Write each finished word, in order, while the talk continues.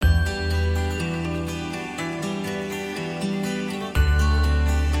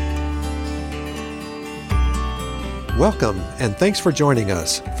Welcome, and thanks for joining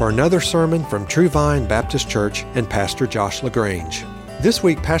us for another sermon from True Vine Baptist Church and Pastor Josh LaGrange. This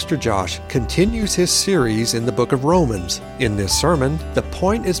week, Pastor Josh continues his series in the book of Romans. In this sermon, the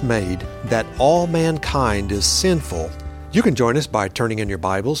point is made that all mankind is sinful. You can join us by turning in your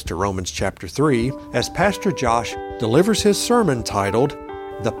Bibles to Romans chapter 3 as Pastor Josh delivers his sermon titled,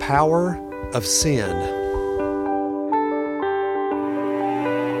 The Power of Sin.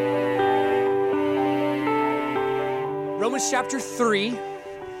 Romans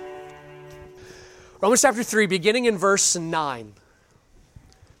chapter 3, beginning in verse 9.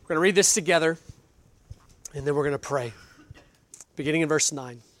 We're going to read this together, and then we're going to pray. Beginning in verse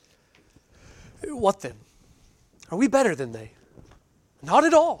 9. What then? Are we better than they? Not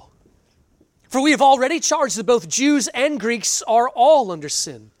at all. For we have already charged that both Jews and Greeks are all under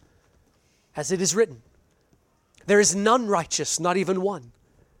sin. As it is written, there is none righteous, not even one.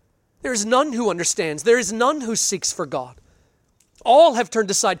 There is none who understands. There is none who seeks for God. All have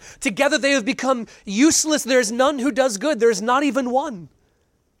turned aside. Together they have become useless. There is none who does good. There is not even one.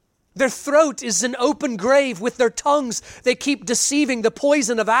 Their throat is an open grave. With their tongues they keep deceiving. The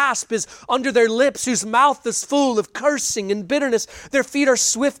poison of asp is under their lips, whose mouth is full of cursing and bitterness. Their feet are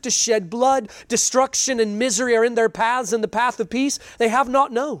swift to shed blood. Destruction and misery are in their paths, and the path of peace they have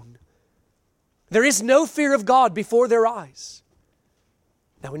not known. There is no fear of God before their eyes.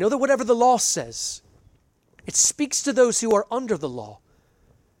 Now we know that whatever the law says, it speaks to those who are under the law,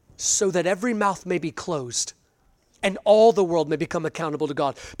 so that every mouth may be closed and all the world may become accountable to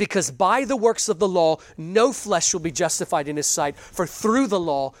God. Because by the works of the law, no flesh will be justified in His sight, for through the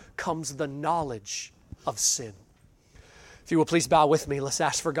law comes the knowledge of sin. If you will please bow with me, let's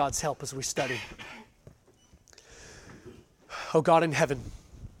ask for God's help as we study. Oh God in heaven,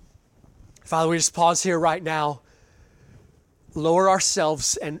 Father, we just pause here right now, lower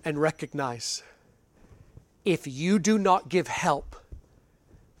ourselves and recognize if you do not give help,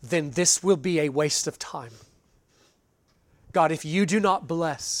 then this will be a waste of time. God, if you do not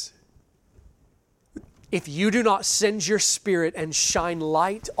bless, if you do not send your Spirit and shine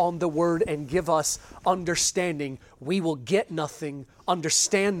light on the Word and give us understanding, we will get nothing,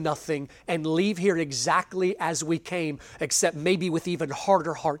 understand nothing, and leave here exactly as we came, except maybe with even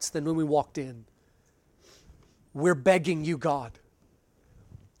harder hearts than when we walked in. We're begging you, God,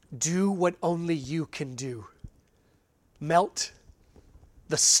 do what only you can do. Melt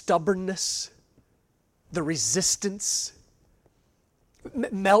the stubbornness, the resistance.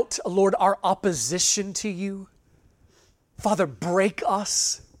 Melt, Lord, our opposition to you. Father, break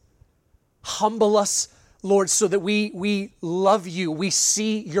us. Humble us, Lord, so that we love you. We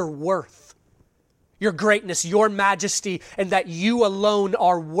see your worth, your greatness, your majesty, and that you alone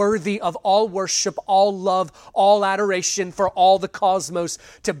are worthy of all worship, all love, all adoration, for all the cosmos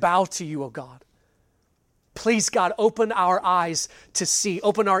to bow to you, O God. Please, God, open our eyes to see,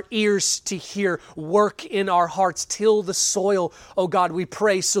 open our ears to hear, work in our hearts, till the soil, oh God, we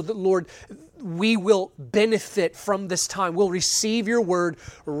pray, so that, Lord, we will benefit from this time. We'll receive your word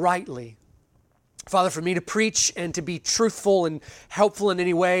rightly. Father, for me to preach and to be truthful and helpful in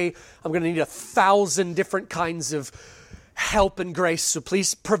any way, I'm going to need 1,000 different kinds of help and grace. So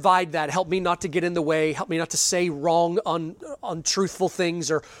please provide that. Help me not to get in the way. Help me not to say wrong, untruthful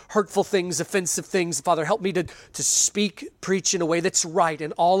things or hurtful things, offensive things. Father, help me to speak, preach in a way that's right.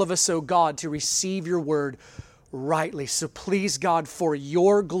 And all of us, oh God, to receive your word rightly. So please, God, for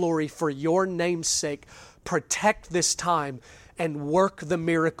your glory, for your name's sake, protect this time and work the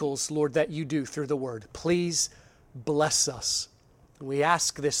miracles, Lord, that you do through the word. Please bless us. We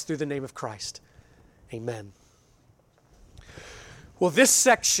ask this through the name of Christ. Amen. Well, this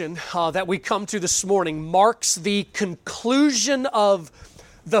section that we come to this morning marks the conclusion of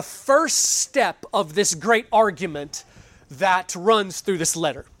the first step of this great argument that runs through this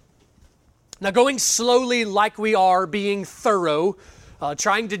letter. Now, going slowly like we are, being thorough,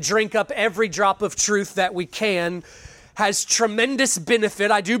 trying to drink up every drop of truth that we can, has tremendous benefit.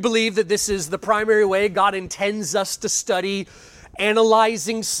 I do believe that this is the primary way God intends us to study,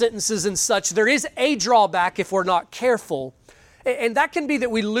 analyzing sentences and such. There is a drawback if we're not careful, and that can be that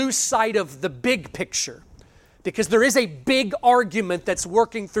we lose sight of the big picture, because there is a big argument that's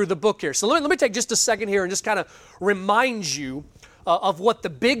working through the book here. So let me take just a second here and just kind of remind you of what the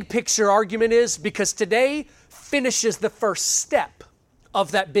big picture argument is, because today finishes the first step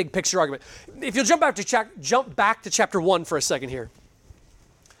of that big picture argument. If you'll jump back to chapter 1 for a second here.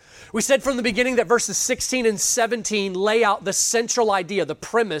 We said from the beginning that verses 16 and 17 lay out the central idea, the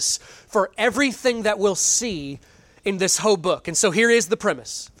premise for everything that we'll see in this whole book. And so here is the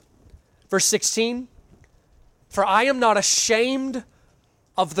premise. Verse 16, "For I am not ashamed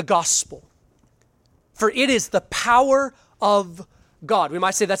of the gospel, For it is the power of God. We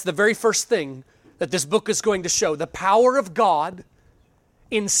might say that's the very first thing that this book is going to show. The power of God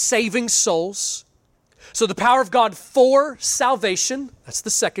in saving souls. So the power of God for salvation, that's the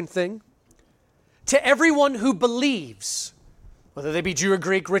second thing. To everyone who believes, whether they be Jew or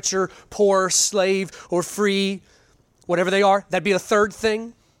Greek, rich or poor, slave or free, whatever they are, that'd be a third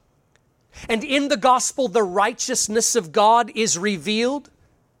thing. And in the gospel, the righteousness of God is revealed.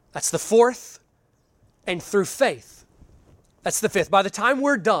 That's the fourth. And through faith. That's the fifth. By the time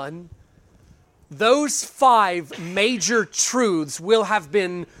we're done, those 5 major truths will have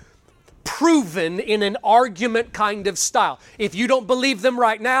been proven in an argument kind of style. If you don't believe them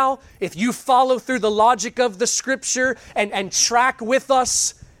right now, if you follow through the logic of the Scripture and track with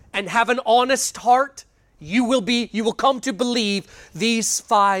us and have an honest heart, you will come to believe these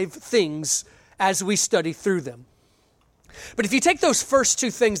 5 things as we study through them. But if you take those first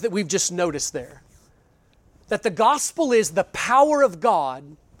 2 things that we've just noticed there, that the gospel is the power of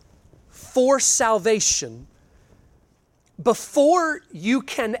God for salvation, before you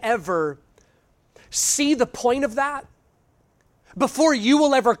can ever see the point of that, before you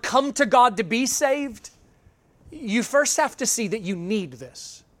will ever come to God to be saved, you first have to see that you need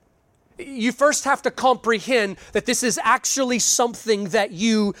this. You first have to comprehend that this is actually something that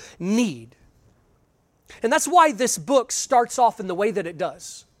you need. And that's why this book starts off in the way that it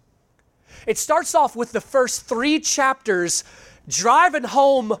does. It starts off with the first 3 chapters driving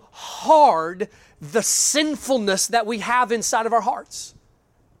home hard the sinfulness that we have inside of our hearts.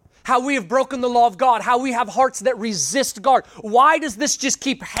 How we have broken the law of God, how we have hearts that resist God. Why does this just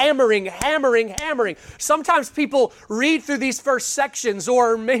keep hammering? Sometimes people read through these first sections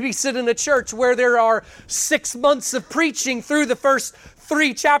or maybe sit in a church where there are 6 months of preaching through the first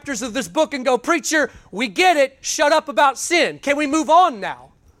 3 chapters of this book and go, "Preacher, we get it. Shut up about sin. Can we move on now?"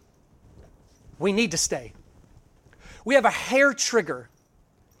 We need to stay. We have a hair trigger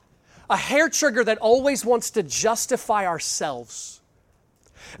that always wants to justify ourselves,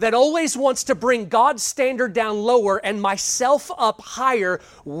 that always wants to bring God's standard down lower and myself up higher.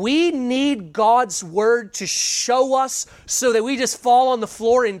 We need God's word to show us so that we just fall on the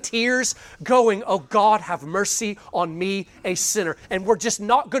floor in tears going, "Oh God, have mercy on me, a sinner." And we're just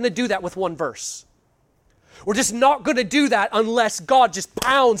not going to do that with one verse. We're just not going to do that unless God just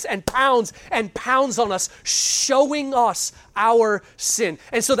pounds and pounds and pounds on us, showing us our sin.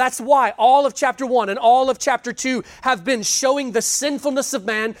 And so that's why all of chapter 1 and all of chapter 2 have been showing the sinfulness of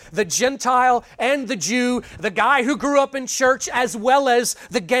man, the Gentile and the Jew, the guy who grew up in church as well as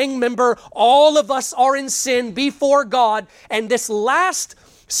the gang member. All of us are in sin before God. And this last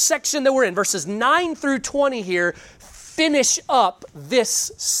section that we're in, verses 9 through 20 here, finish up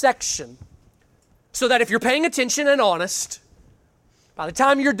this section. So that if you're paying attention and honest, by the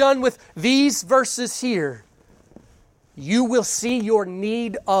time you're done with these verses here, you will see your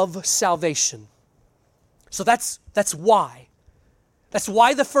need of salvation. So that's why. That's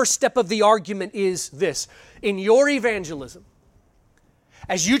why the first step of the argument is this. In your evangelism,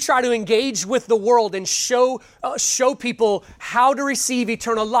 as you try to engage with the world and show people how to receive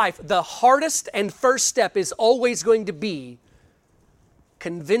eternal life, the hardest and first step is always going to be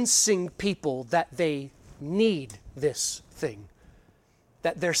convincing people that they need this thing,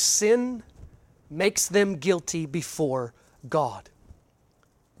 that their sin makes them guilty before God.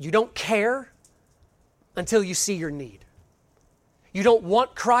 You don't care until you see your need. You don't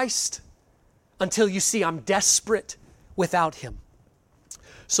want Christ until you see I'm desperate without Him.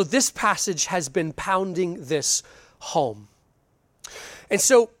 So this passage has been pounding this home. And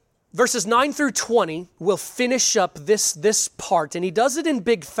so verses 9 through 20 will finish up this part, and he does it in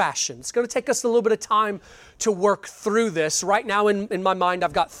big fashion. It's going to take us a little bit of time to work through this. Right now in my mind,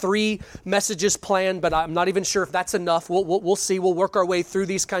 I've got 3 messages planned, but I'm not even sure if that's enough. We'll see. We'll work our way through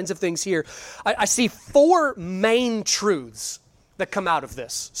these kinds of things here. I see 4 main truths that come out of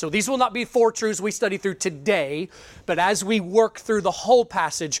this. So these will not be 4 truths we study through today, but as we work through the whole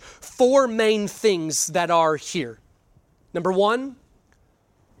passage, 4 main things that are here. Number 1,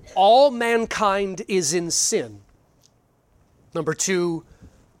 all mankind is in sin. Number 2,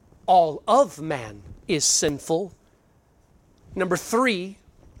 all of man is sinful. Number 3,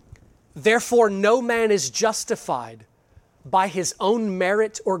 therefore no man is justified by his own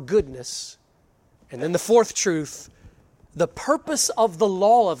merit or goodness. And then the 4th truth, the purpose of the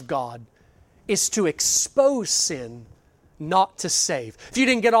law of God is to expose sin, not to save. If you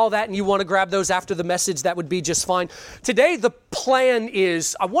didn't get all that and you want to grab those after the message, that would be just fine. Today, the plan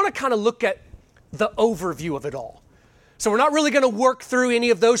is I want to kind of look at the overview of it all. So we're not really going to work through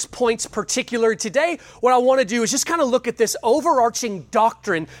any of those points particular today. What I want to do is just kind of look at this overarching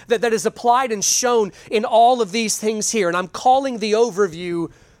doctrine that is applied and shown in all of these things here. And I'm calling the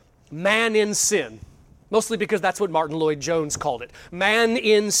overview Man in Sin. Mostly because that's what Martin Lloyd-Jones called it. Man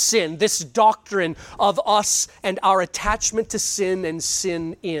in sin, this doctrine of us and our attachment to sin and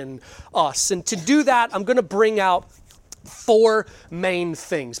sin in us. And to do that, I'm going to bring out 4 main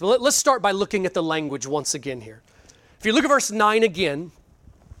things. But let's start by looking at the language once again here. If you look at verse 9 again,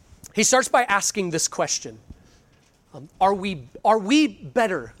 he starts by asking this question. Are we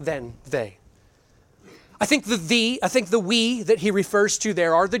better than they? I think the we that he refers to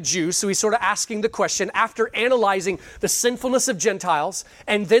there are the Jews. So he's sort of asking the question after analyzing the sinfulness of Gentiles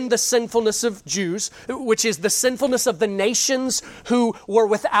and then the sinfulness of Jews, which is the sinfulness of the nations who were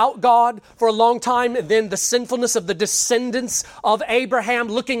without God for a long time, and then the sinfulness of the descendants of Abraham,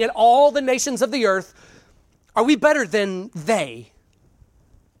 looking at all the nations of the earth. Are we better than they?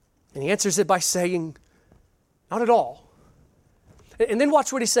 And he answers it by saying, not at all. And then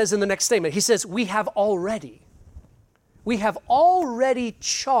watch what he says in the next statement. He says, we have already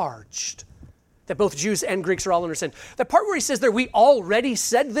charged that both Jews and Greeks are all under sin. That part where he says there, we already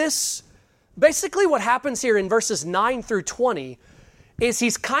said this, basically what happens here in verses 9 through 20 is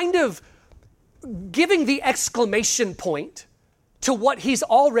he's kind of giving the exclamation point to what he's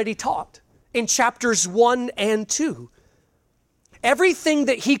already taught in chapters 1 and 2. Everything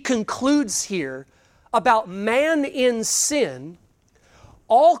that he concludes here about man in sin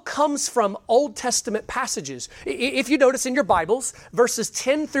all comes from Old Testament passages. If you notice in your Bibles, verses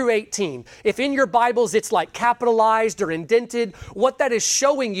 10 through 18, if in your Bibles it's like capitalized or indented, what that is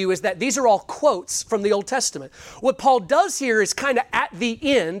showing you is that these are all quotes from the Old Testament. What Paul does here is kind of at the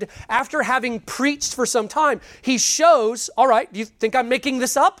end, after having preached for some time, he shows, all right, do you think I'm making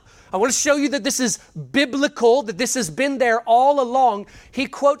this up? I want to show you that this is biblical, that this has been there all along. He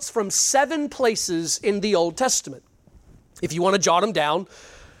quotes from 7 places in the Old Testament. If you want to jot them down,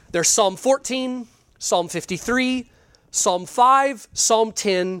 there's Psalm 14, Psalm 53, Psalm 5, Psalm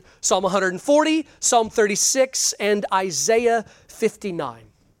 10, Psalm 140, Psalm 36, and Isaiah 59.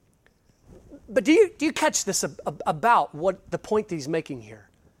 But do you catch this about what the point that he's making here?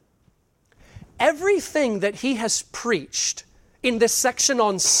 Everything that he has preached in this section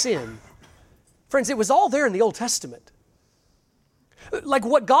on sin, friends, it was all there in the Old Testament. Like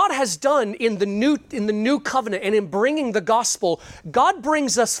what God has done in the new covenant and in bringing the gospel, God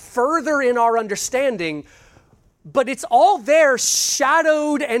brings us further in our understanding, but it's all there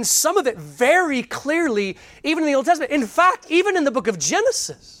shadowed and some of it very clearly, even in the Old Testament. In fact, even in the book of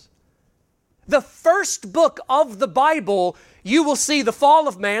Genesis, the first book of the Bible, you will see the fall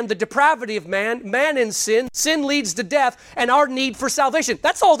of man, the depravity of man, man in sin, sin leads to death, and our need for salvation.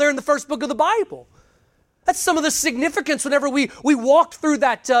 That's all there in the first book of the Bible. That's some of the significance whenever we walked through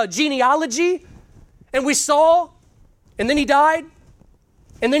that genealogy and we saw, and then he died,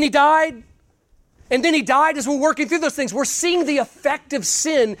 and then he died, and then he died. As we're working through those things, we're seeing the effect of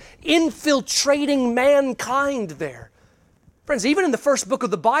sin infiltrating mankind there. Friends, even in the first book of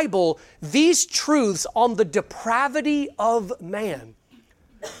the Bible, these truths on the depravity of man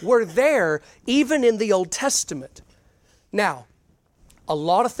were there even in the Old Testament. Now, a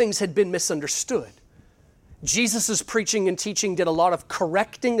lot of things had been misunderstood. Jesus' preaching and teaching did a lot of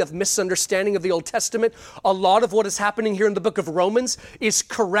correcting of misunderstanding of the Old Testament. A lot of what is happening here in the book of Romans is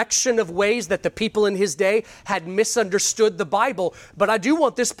correction of ways that the people in his day had misunderstood the Bible. But I do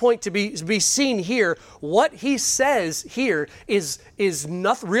want this point to be seen here. What he says here is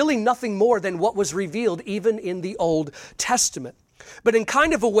really nothing more than what was revealed even in the Old Testament. But in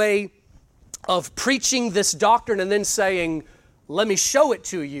kind of a way of preaching this doctrine and then saying, let me show it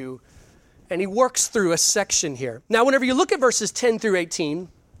to you. And he works through a section here. Now, whenever you look at verses 10 through 18,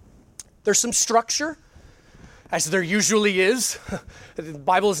 there's some structure, as there usually is. The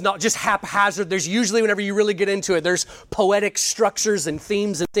Bible is not just haphazard. There's usually, whenever you really get into it, there's poetic structures and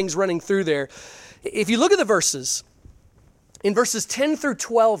themes and things running through there. If you look at the verses, in verses 10 through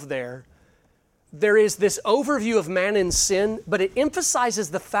 12 there is this overview of man in sin, but it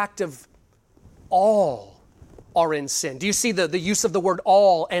emphasizes the fact of all are in sin. Do you see the use of the word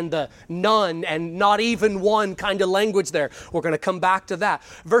all and the none and not even one kind of language there? We're going to come back to that.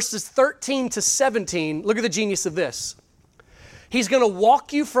 Verses 13 to 17, look at the genius of this. He's going to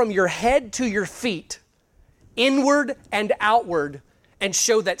walk you from your head to your feet, inward and outward, and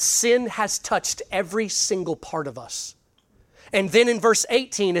show that sin has touched every single part of us. And then in verse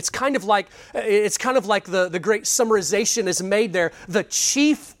 18, it's kind of like the great summarization is made there. The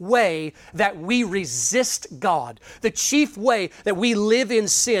chief way that we resist God, the chief way that we live in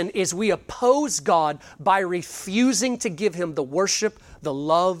sin is we oppose God by refusing to give Him the worship, the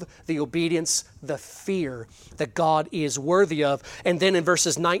love, the obedience, the fear that God is worthy of. And then in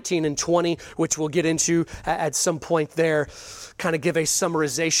verses 19 and 20, which we'll get into at some point there, kind of give a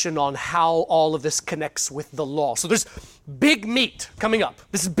summarization on how all of this connects with the law. So there's big meat coming up.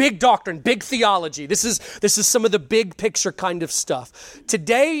 This is big doctrine, big theology. This is some of the big picture kind of stuff.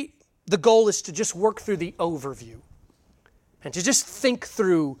 Today, the goal is to just work through the overview and to just think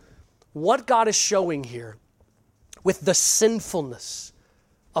through what God is showing here with the sinfulness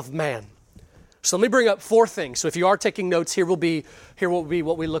of man. So let me bring up 4 things. So if you are taking notes, here will be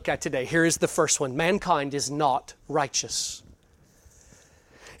what we look at today. Here is the first one. Mankind is not righteous.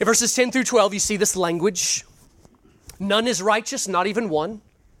 In verses 10 through 12, you see this language. None is righteous, not even one.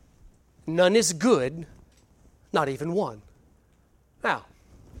 None is good, not even one. Now,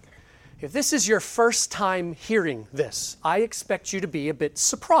 if this is your first time hearing this, I expect you to be a bit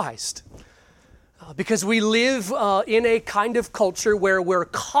surprised. Because we live in a kind of culture where we're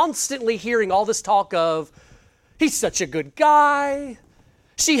constantly hearing all this talk of, he's such a good guy,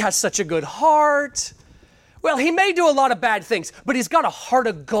 she has such a good heart. Well, he may do a lot of bad things, but he's got a heart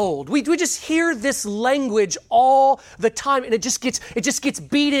of gold. We just hear this language all the time, and it just gets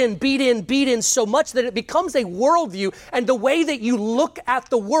beat in so much that it becomes a worldview and the way that you look at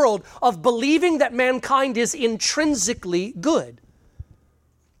the world of believing that mankind is intrinsically good.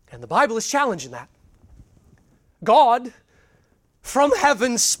 And the Bible is challenging that. God from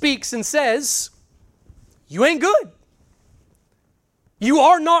heaven speaks and says, you ain't good. You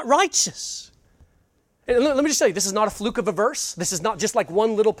are not righteous. And let me just tell you, this is not a fluke of a verse. This is not just like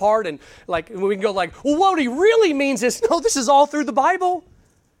one little part and like we can go like, well, what he really means is, no, this is all through the Bible.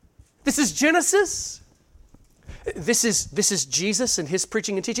 This is Genesis. This is Jesus and His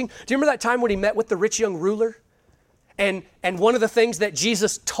preaching and teaching. Do you remember that time when He met with the rich young ruler? And one of the things that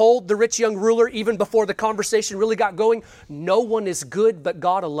Jesus told the rich young ruler even before the conversation really got going, no one is good but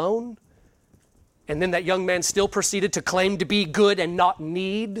God alone. And then that young man still proceeded to claim to be good and not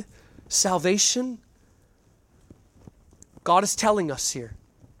need salvation. God is telling us here,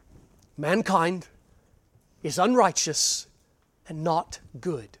 mankind is unrighteous and not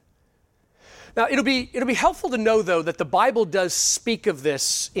good. Now, it'll be helpful to know, though, that the Bible does speak of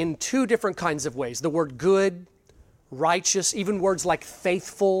this in 2 different kinds of ways. The word good, righteous, even words like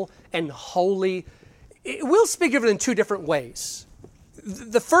faithful and holy. It will speak of it in 2 different ways.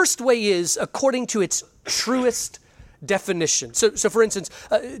 The first way is according to its truest definition. So for instance,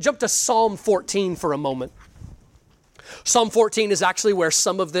 jump to Psalm 14 for a moment. Psalm 14 is actually where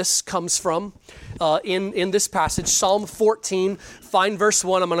some of this comes from in this passage. Psalm 14, find verse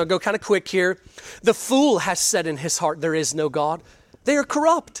 1. I'm going to go kind of quick here. The fool has said in his heart, there is no God. They are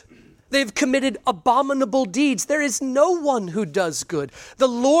corrupt. They've committed abominable deeds. There is no one who does good. The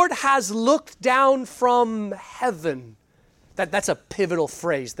Lord has looked down from heaven. That's a pivotal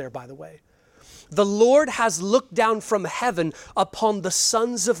phrase there, by the way. The Lord has looked down from heaven upon the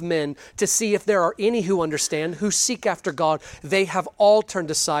sons of men to see if there are any who understand, who seek after God. They have all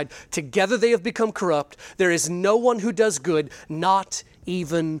turned aside. Together they have become corrupt. There is no one who does good, not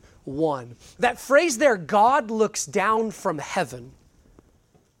even one. That phrase there, God looks down from heaven,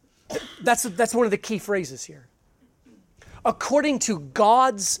 that's one of the key phrases here. According to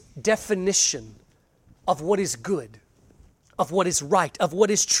God's definition of what is good, of what is right, of what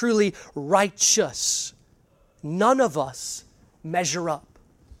is truly righteous, none of us measure up.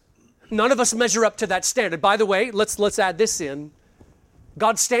 None of us measure up to that standard. By the way, let's add this in.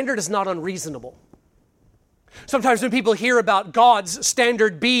 God's standard is not unreasonable. Sometimes when people hear about God's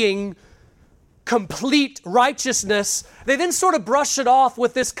standard being complete righteousness, they then sort of brush it off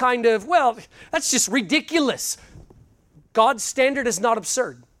with this kind of, well, that's just ridiculous. God's standard is not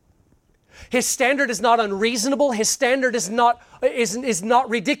absurd. His standard is not unreasonable. His standard is not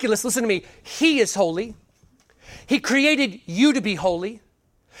ridiculous. Listen to me. He is holy. He created you to be holy.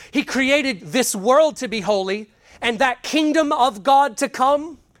 He created this world to be holy. And that kingdom of God to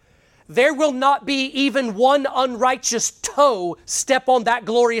come, there will not be even one unrighteous toe step on that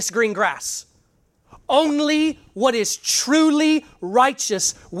glorious green grass. Only what is truly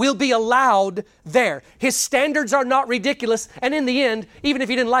righteous will be allowed there. His standards are not ridiculous. And in the end, even if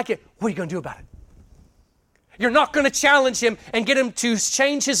you didn't like it, what are you going to do about it? You're not going to challenge Him and get Him to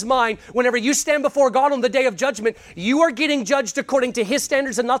change His mind. Whenever you stand before God on the day of judgment, you are getting judged according to His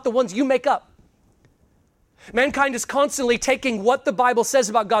standards and not the ones you make up. Mankind is constantly taking what the Bible says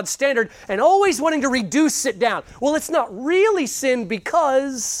about God's standard and always wanting to reduce it down. Well, it's not really sin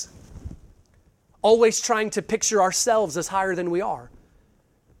because always trying to picture ourselves as higher than we are.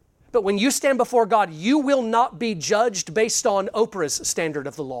 But when you stand before God, you will not be judged based on Oprah's standard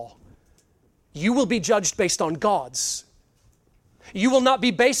of the law. You will be judged based on God's. You will not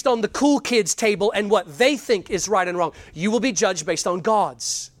be based on the cool kids table and what they think is right and wrong. You will be judged based on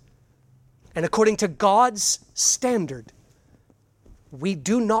God's. And according to God's standard, we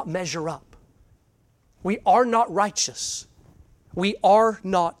do not measure up. We are not righteous. We are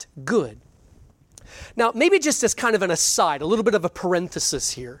not good. Now, maybe just as kind of an aside, a little bit of a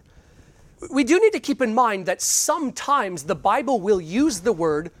parenthesis here, we do need to keep in mind that sometimes the Bible will use the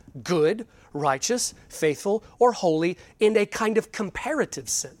word good, righteous, faithful, or holy in a kind of comparative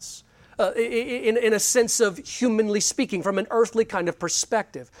sense. In a sense of humanly speaking, from an earthly kind of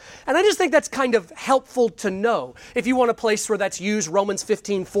perspective. And I just think that's kind of helpful to know. If you want a place where that's used, Romans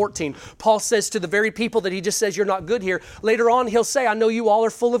 15:14, Paul says to the very people that he just says, you're not good here, later on he'll say, I know you all are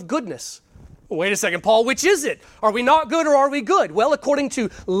full of goodness. Wait a second, Paul, which is it? Are we not good or are we good? Well, according to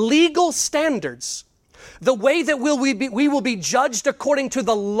legal standards, the way that we will be judged according to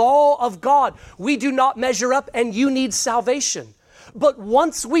the law of God, we do not measure up and you need salvation. But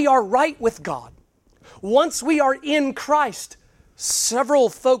once we are right with God, once we are in Christ, several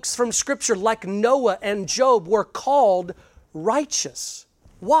folks from Scripture like Noah and Job were called righteous.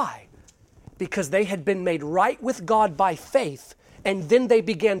 Why? Because they had been made right with God by faith, and then they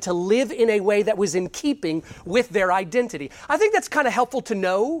began to live in a way that was in keeping with their identity. I think that's kind of helpful to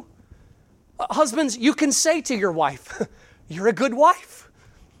know. Husbands, you can say to your wife, you're a good wife.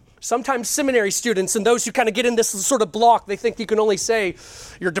 Sometimes seminary students and those who kind of get in this sort of block, they think you can only say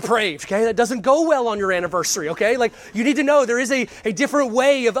you're depraved, okay? That doesn't go well on your anniversary, okay? Like, you need to know there is a different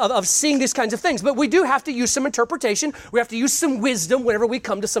way of seeing these kinds of things. But we do have to use some interpretation. We have to use some wisdom whenever we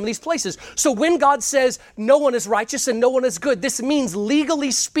come to some of these places. So when God says no one is righteous and no one is good, this means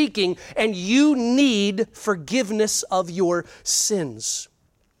legally speaking, and you need forgiveness of your sins.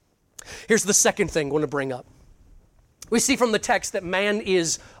 Here's the second thing I want to bring up. We see from the text that man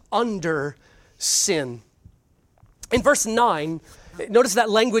is under sin. In verse 9, notice that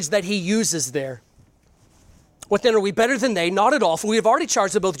language that he uses there. What then, are we better than they? Not at all, for we have already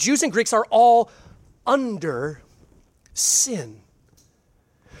charged that both Jews and Greeks are all under sin.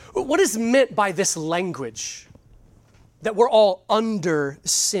 What is meant by this language? That we're all under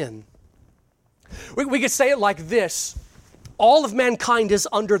sin. We could say it like this. All of mankind is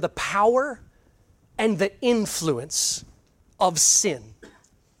under the power and the influence of sin.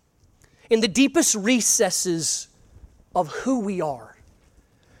 In the deepest recesses of who we are,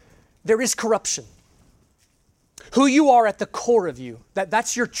 there is corruption. Who you are at the core of you,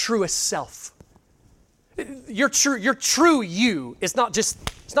 that's your truest self. Your true you is not just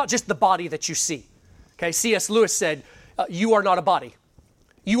the body that you see. Okay, C.S. Lewis said, you are not a body.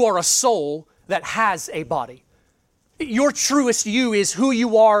 You are a soul that has a body. Your truest you is who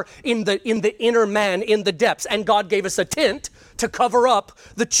you are in the inner man, in the depths. And God gave us a tent to cover up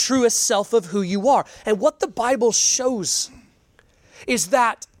the truest self of who you are. And what the Bible shows is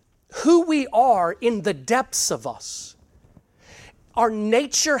that who we are in the depths of us, our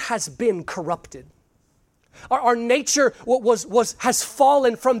nature has been corrupted. Our nature has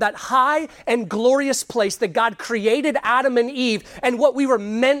fallen from that high and glorious place that God created Adam and Eve and what we were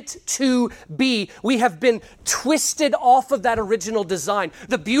meant to be. We have been twisted off of that original design.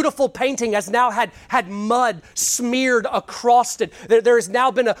 The beautiful painting has now had mud smeared across it. There has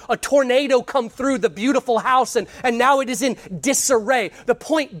now been a tornado come through the beautiful house and now it is in disarray. The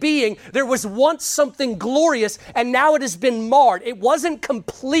point being, there was once something glorious and now it has been marred. It wasn't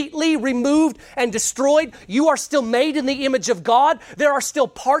completely removed and destroyed. You are still made in the image of God. There are still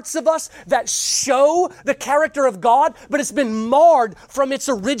parts of us that show the character of God, but it's been marred from its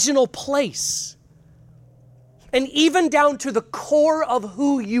original place. And even down to the core of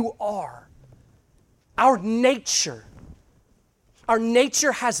who you are, our nature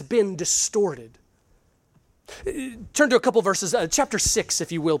has been distorted. Turn to a couple verses, chapter 6, if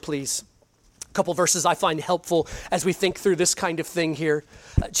you will, please. A couple verses I find helpful as we think through this kind of thing here.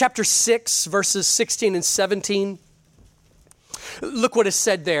 Chapter 6, verses 16 and 17. Look what is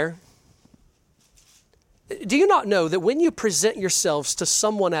said there. Do you not know that when you present yourselves to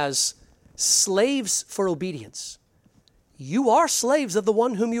someone as slaves for obedience, you are slaves of the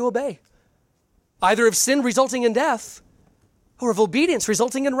one whom you obey, either of sin resulting in death or of obedience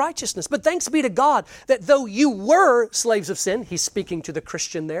resulting in righteousness? But thanks be to God that though you were slaves of sin, he's speaking to the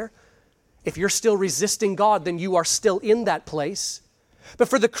Christian there. If you're still resisting God, then you are still in that place. But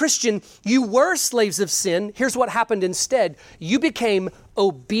for the Christian, you were slaves of sin. Here's what happened instead. You became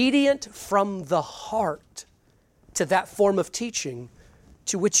obedient from the heart to that form of teaching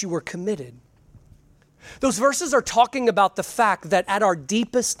to which you were committed. Those verses are talking about the fact that at our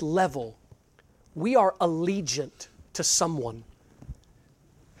deepest level, we are allegiant to someone.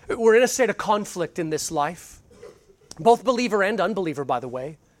 We're in a state of conflict in this life, both believer and unbeliever, by the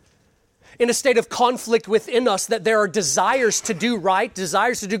way. In a state of conflict within us that there are desires to do right,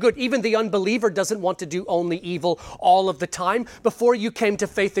 desires to do good. Even the unbeliever doesn't want to do only evil all of the time. Before you came to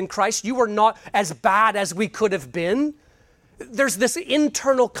faith in Christ, you were not as bad as we could have been. There's this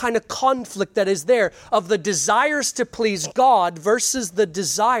internal kind of conflict that is there of the desires to please God versus the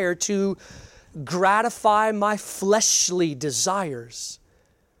desire to gratify my fleshly desires.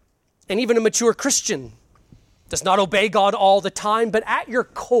 And even a mature Christian does not obey God all the time, but at your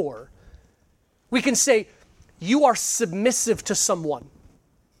core, we can say, you are submissive to someone.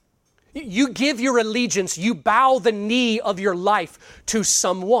 You give your allegiance, you bow the knee of your life to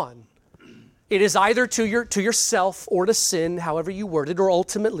someone. It is either to yourself or to sin, however you word it, or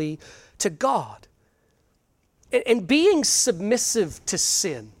ultimately to God. And being submissive to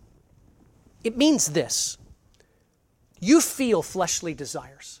sin, it means this. You feel fleshly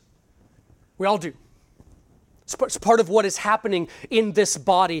desires. We all do. It's part of what is happening in this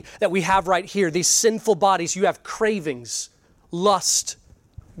body that we have right here. These sinful bodies, you have cravings, lust,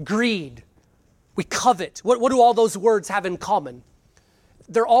 greed. We covet. What do all those words have in common?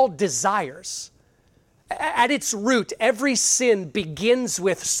 They're all desires. At its root, every sin begins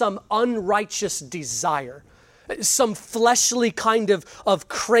with some unrighteous desire, some fleshly kind of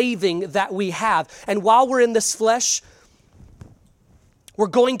craving that we have. And while we're in this flesh, we're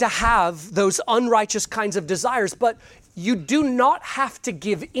going to have those unrighteous kinds of desires, but you do not have to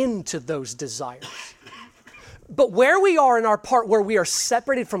give in to those desires. But where we are in our part where we are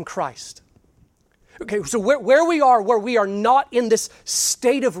separated from Christ, okay, so where we are not in this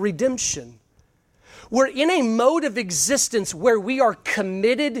state of redemption, we're in a mode of existence where we are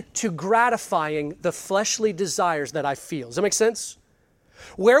committed to gratifying the fleshly desires that I feel. Does that make sense?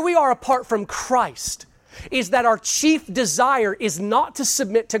 Where we are apart from Christ is that our chief desire is not to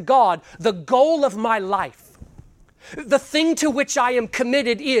submit to God, the goal of my life. The thing to which I am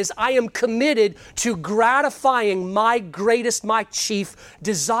committed is I am committed to gratifying my chief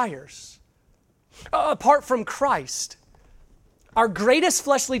desires. Apart from Christ, our greatest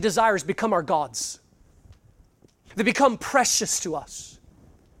fleshly desires become our gods. They become precious to us.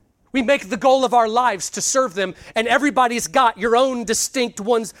 We make the goal of our lives to serve them, and everybody's got your own distinct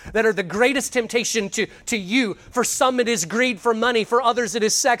ones that are the greatest temptation to you. For some, it is greed for money. For others, it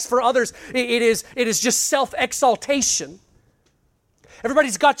is sex. For others, it is just self-exaltation.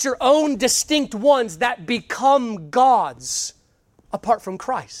 Everybody's got your own distinct ones that become gods apart from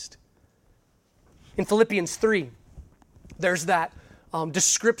Christ. In Philippians 3, there's that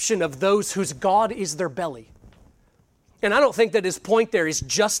description of those whose God is their belly. And I don't think that his point there is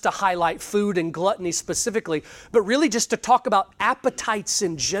just to highlight food and gluttony specifically, but really just to talk about appetites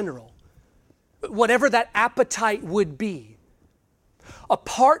in general. Whatever that appetite would be.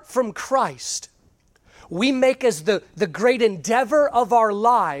 Apart from Christ, we make as the great endeavor of our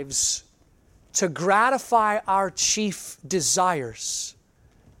lives to gratify our chief desires.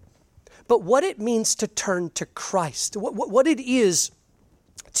 But what it means to turn to Christ, what it is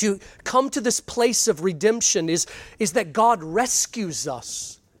to come to this place of redemption is that God rescues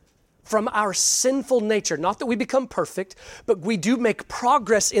us from our sinful nature. Not that we become perfect, but we do make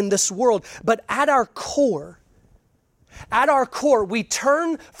progress in this world. But at our core, we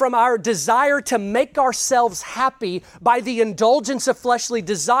turn from our desire to make ourselves happy by the indulgence of fleshly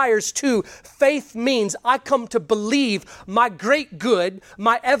desires to faith means I come to believe my great good,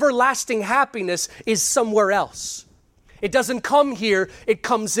 my everlasting happiness is somewhere else. It doesn't come here, it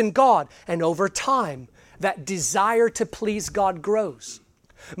comes in God. And over time, that desire to please God grows.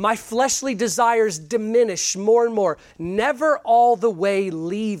 My fleshly desires diminish more and more, never all the way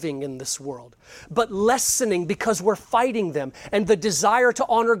leaving in this world, but lessening because we're fighting them, and the desire to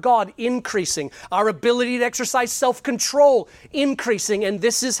honor God increasing, our ability to exercise self-control increasing, and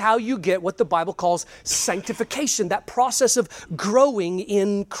this is how you get what the Bible calls sanctification, that process of growing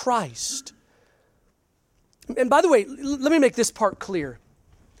in Christ. And by the way, let me make this part clear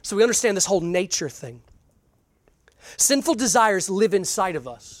so we understand this whole nature thing. Sinful desires live inside of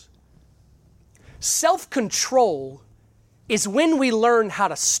us. Self-control is when we learn how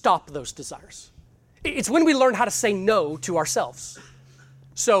to stop those desires. It's when we learn how to say no to ourselves.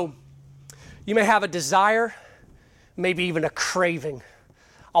 So you may have a desire, maybe even a craving.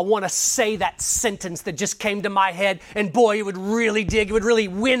 I want to say that sentence that just came to my head, and boy, it would really dig, it would really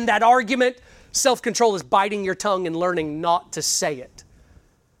win that argument. Self-control is biting your tongue and learning not to say it.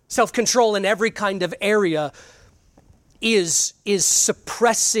 Self-control in every kind of area is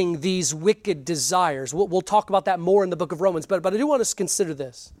suppressing these wicked desires. We'll talk about that more in the book of Romans, but I do want us to consider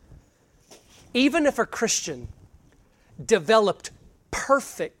this. Even if a Christian developed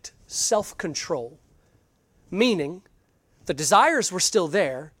perfect self-control, meaning the desires were still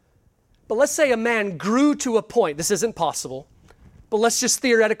there, but let's say a man grew to a point, this isn't possible, but let's just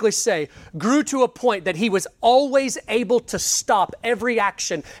theoretically say, grew to a point that he was always able to stop every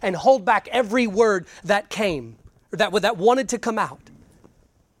action and hold back every word that came, or that wanted to come out.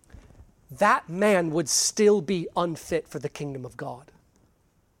 That man would still be unfit for the kingdom of God.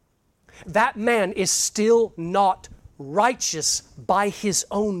 That man is still not righteous by his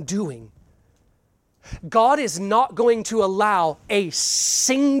own doing. God is not going to allow a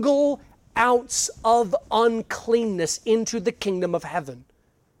single ounce of uncleanness into the kingdom of heaven.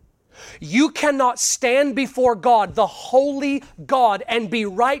 You cannot stand before God, the holy God, and be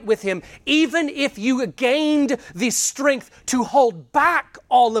right with Him, even if you gained the strength to hold back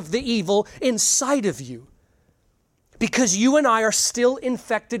all of the evil inside of you. Because you and I are still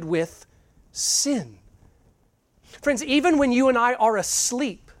infected with sin. Friends, even when you and I are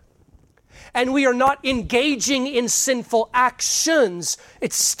asleep, and we are not engaging in sinful actions,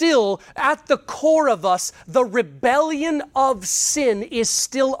 it's still at the core of us, the rebellion of sin is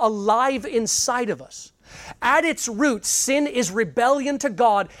still alive inside of us. At its root, sin is rebellion to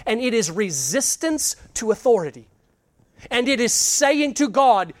God, and it is resistance to authority. And it is saying to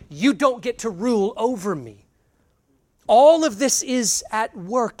God, you don't get to rule over me. All of this is at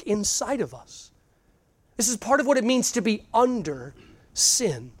work inside of us. This is part of what it means to be under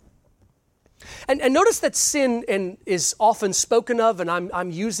sin. And notice that sin is often spoken of, and I'm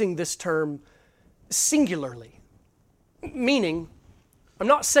using this term singularly. Meaning, I'm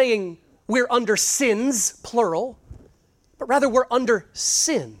not saying we're under sins, plural, but rather we're under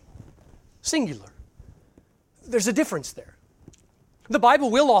sin, singular. There's a difference there. The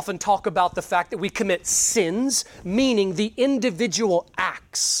Bible will often talk about the fact that we commit sins, meaning the individual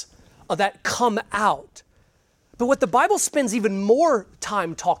acts that come out. But what the Bible spends even more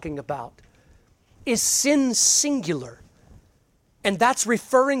time talking about is sin singular. And that's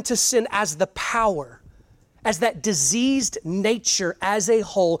referring to sin as the power, as that diseased nature as a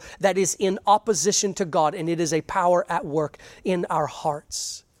whole that is in opposition to God, and it is a power at work in our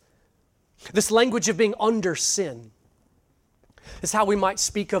hearts. This language of being under sin is how we might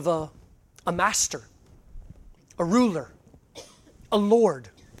speak of a master, a ruler, a lord,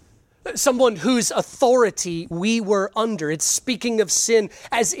 someone whose authority we were under. It's speaking of sin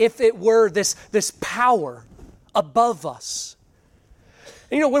as if it were this power above us.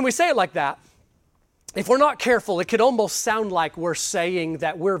 And when we say it like that, if we're not careful, it could almost sound like we're saying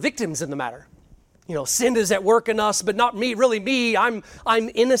that we're victims in the matter. Sin is at work in us, but not me, really me. I'm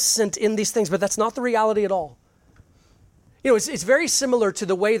innocent in these things, but that's not the reality at all. It's very similar to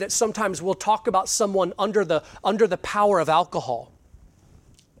the way that sometimes we'll talk about someone under the power of alcohol.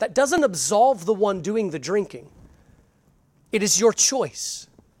 That doesn't absolve the one doing the drinking. It is your choice.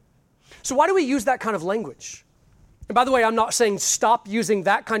 So why do we use that kind of language? And by the way, I'm not saying stop using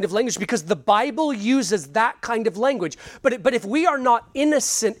that kind of language, because the Bible uses that kind of language. But if we are not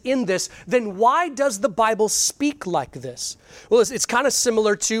innocent in this, then why does the Bible speak like this? Well, it's kind of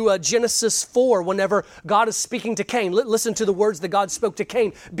similar to Genesis 4, whenever God is speaking to Cain. Listen to the words that God spoke to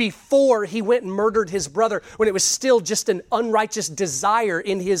Cain before he went and murdered his brother, when it was still just an unrighteous desire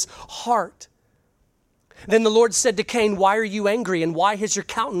in his heart. Then the Lord said to Cain, "Why are you angry, and why has your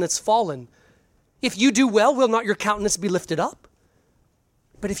countenance fallen? If you do well, will not your countenance be lifted up?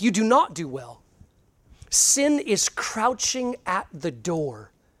 But if you do not do well, sin is crouching at the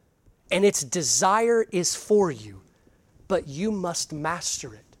door, and its desire is for you, but you must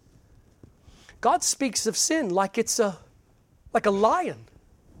master it." God speaks of sin like it's like a lion,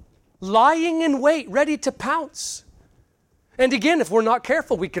 lying in wait, ready to pounce. And again, if we're not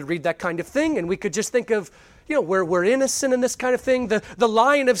careful, we could read that kind of thing, and we could just think of, we're innocent in this kind of thing. The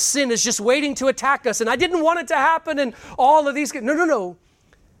lion of sin is just waiting to attack us, and I didn't want it to happen, and all of these. No.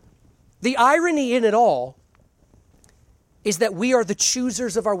 The irony in it all is that we are the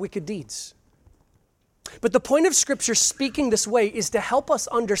choosers of our wicked deeds. But the point of Scripture speaking this way is to help us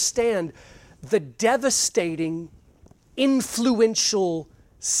understand the devastating, influential,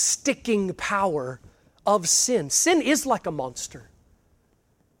 sticking power of sin. Sin is like a monster.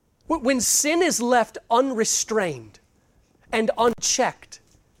 When sin is left unrestrained and unchecked,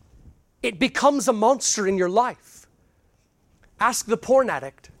 it becomes a monster in your life. Ask the porn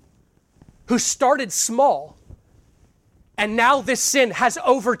addict who started small, and now this sin has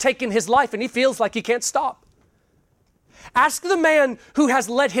overtaken his life and he feels like he can't stop. Ask the man who has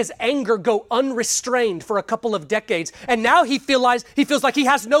let his anger go unrestrained for a couple of decades, and now he feels like he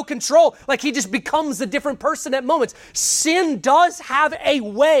has no control, like he just becomes a different person at moments. Sin does have a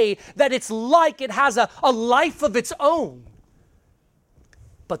way that it's like it has a life of its own.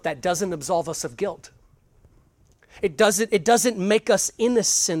 But that doesn't absolve us of guilt. It doesn't make us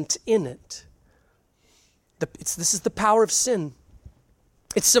innocent in it. This is the power of sin.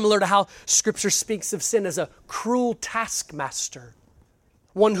 It's similar to how Scripture speaks of sin as a cruel taskmaster,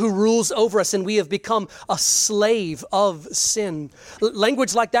 one who rules over us, and we have become a slave of sin.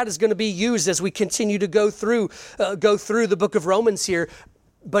 Language like that is going to be used as we continue to go through the book of Romans here.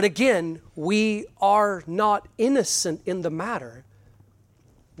 But again, we are not innocent in the matter.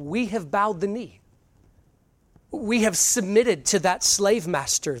 We have bowed the knee. We have submitted to that slave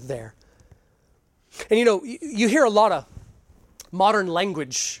master there. And you hear a lot of modern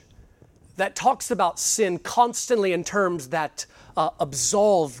language that talks about sin constantly in terms that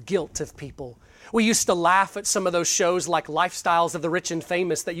absolve guilt of people. We used to laugh at some of those shows like Lifestyles of the Rich and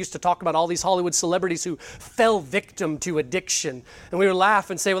Famous that used to talk about all these Hollywood celebrities who fell victim to addiction. And we would laugh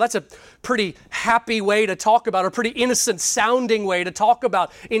and say, well, that's a pretty happy way to talk about, or a pretty innocent sounding way to talk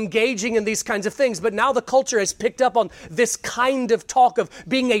about engaging in these kinds of things. But now the culture has picked up on this kind of talk of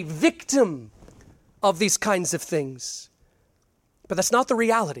being a victim of these kinds of things. But that's not the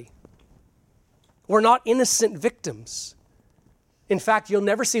reality. We're not innocent victims. In fact, you'll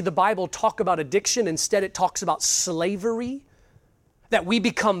never see the Bible talk about addiction. Instead, it talks about slavery, that we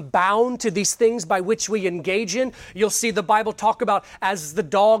become bound to these things by which we engage in. You'll see the Bible talk about as the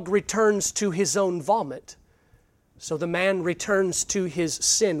dog returns to his own vomit, so the man returns to his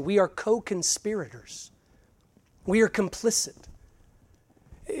sin. We are co-conspirators. We are complicit.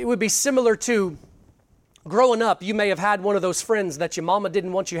 It would be similar to growing up. You may have had one of those friends that your mama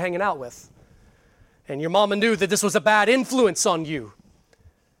didn't want you hanging out with. And your mama knew that this was a bad influence on you.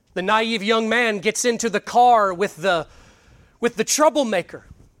 The naive young man gets into the car with the troublemaker.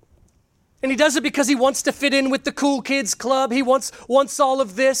 And he does it because he wants to fit in with the cool kids club. He wants all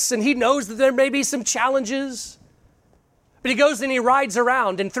of this, and he knows that there may be some challenges. But he goes and he rides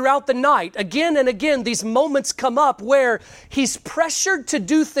around, and throughout the night, again and again, these moments come up where he's pressured to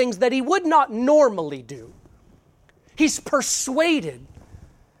do things that he would not normally do. He's persuaded.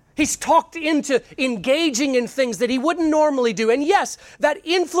 He's talked into engaging in things that he wouldn't normally do. And yes, that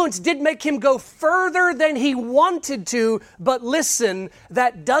influence did make him go further than he wanted to, but listen,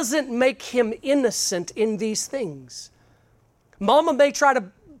 that doesn't make him innocent in these things. Mama may try to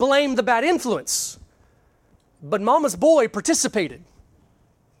blame the bad influence, but Mama's boy participated.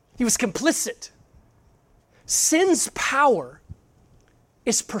 He was complicit. Sin's power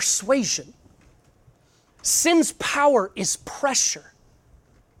is persuasion. Sin's power is pressure.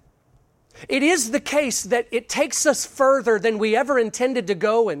 It is the case that it takes us further than we ever intended to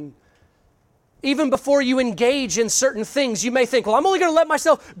go, and even before you engage in certain things, you may think, well, I'm only going to let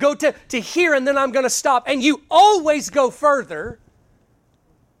myself go to here and then I'm going to stop. And you always go further,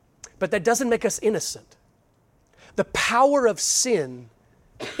 but that doesn't make us innocent. The power of sin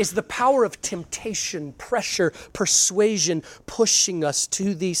is the power of temptation, pressure, persuasion, pushing us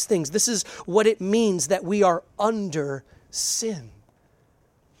to these things. This is what it means that we are under sin.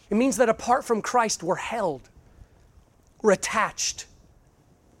 It means that apart from Christ, we're held. We're attached.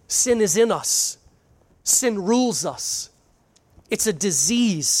 Sin is in us. Sin rules us. It's a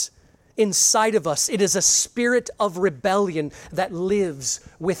disease inside of us. It is a spirit of rebellion that lives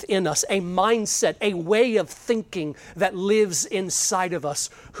within us, a mindset, a way of thinking that lives inside of us.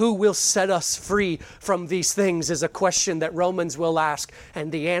 Who will set us free from these things is a question that Romans will ask,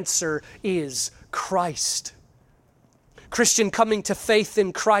 and the answer is Christ. Christian, coming to faith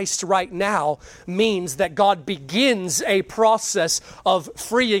in Christ right now means that God begins a process of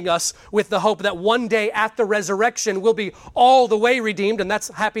freeing us with the hope that one day at the resurrection we'll be all the way redeemed, and that's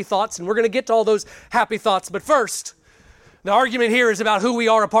happy thoughts, and we're going to get to all those happy thoughts. But first, the argument here is about who we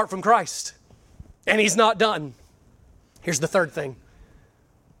are apart from Christ, and He's not done. Here's the third thing.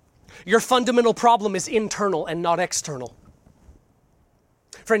 Your fundamental problem is internal and not external.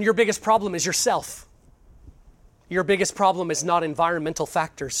 Friend, your biggest problem is yourself. Your biggest problem is not environmental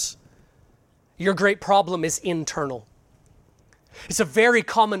factors. Your great problem is internal. It's a very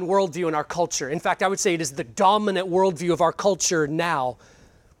common worldview in our culture. In fact, I would say it is the dominant worldview of our culture now.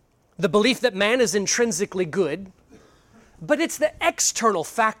 The belief that man is intrinsically good, but it's the external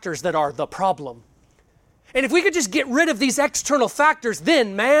factors that are the problem. And if we could just get rid of these external factors,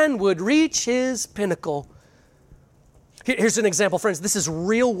 then man would reach his pinnacle. Here's an example, friends. This is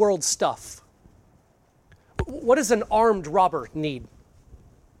real world stuff. What does an armed robber need?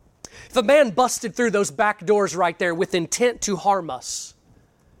 If a man busted through those back doors right there with intent to harm us,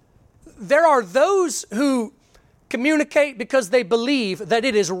 there are those who communicate because they believe that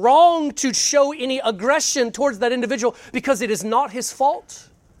it is wrong to show any aggression towards that individual because it is not his fault.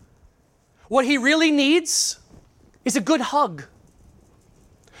 What he really needs is a good hug.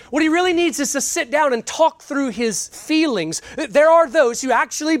 What he really needs is to sit down and talk through his feelings. There are those who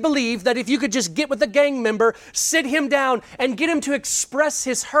actually believe that if you could just get with a gang member, sit him down, and get him to express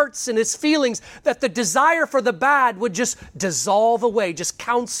his hurts and his feelings, that the desire for the bad would just dissolve away, just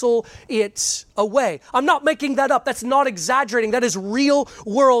counsel it away. I'm not making that up. That's not exaggerating. That is real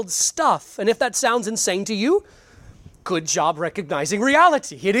world stuff. And if that sounds insane to you, good job recognizing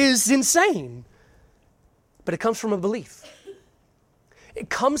reality. It is insane. But it comes from a belief. It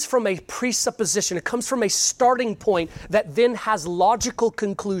comes from a presupposition. It comes from a starting point that then has logical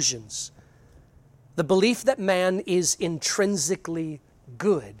conclusions. The belief that man is intrinsically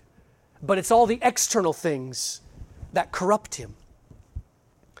good, but it's all the external things that corrupt him.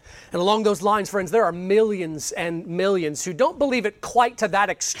 And along those lines, friends, there are millions and millions who don't believe it quite to that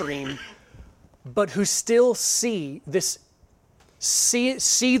extreme, but who still see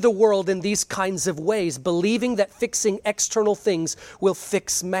the world in these kinds of ways, believing that fixing external things will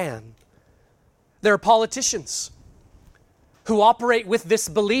fix man. There are politicians who operate with this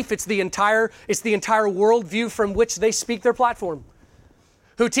belief. It's the entire worldview from which they speak their platform.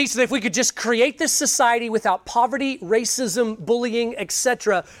 Who teach that if we could just create this society without poverty, racism, bullying,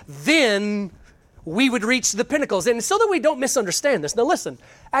 etc., then we would reach the pinnacles. And so that we don't misunderstand this. Now listen,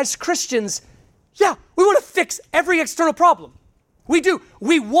 as Christians, yeah, we want to fix every external problem. We do.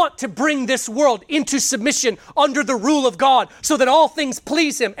 We want to bring this world into submission under the rule of God so that all things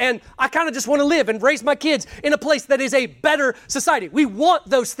please Him. And I kind of just want to live and raise my kids in a place that is a better society. We want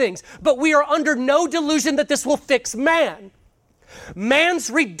those things, but we are under no delusion that this will fix man. Man's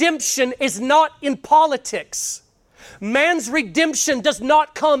redemption is not in politics. Man's redemption does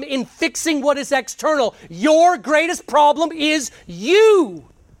not come in fixing what is external. Your greatest problem is you.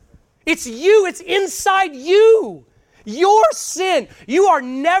 It's you. It's inside you. Your sin. You are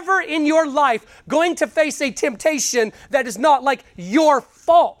never in your life going to face a temptation that is not like your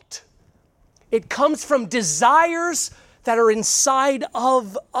fault. It comes from desires that are inside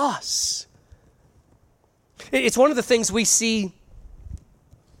of us. It's one of the things we see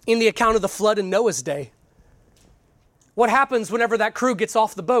in the account of the flood in Noah's day. What happens whenever that crew gets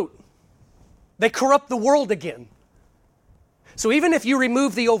off the boat? They corrupt the world again. So even if you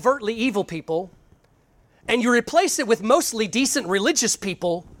remove the overtly evil people, and you replace it with mostly decent religious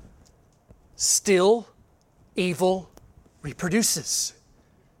people, still evil reproduces.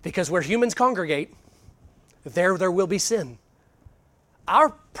 Because where humans congregate, there will be sin. Our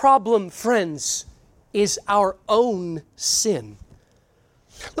problem, friends, is our own sin.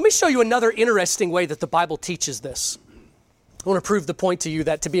 Let me show you another interesting way that the Bible teaches this. I want to prove the point to you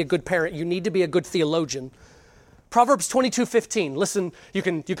that to be a good parent, you need to be a good theologian. Proverbs 22:15. Listen, you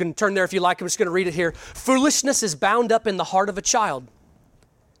can turn there if you like. I'm just going to read it here. Foolishness is bound up in the heart of a child.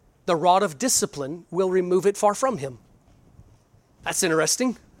 The rod of discipline will remove it far from him. That's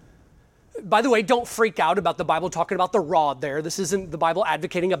interesting. By the way, don't freak out about the Bible talking about the rod there. This isn't the Bible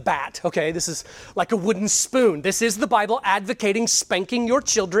advocating a bat, okay? This is like a wooden spoon. This is the Bible advocating spanking your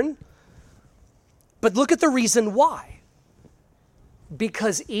children. But look at the reason why.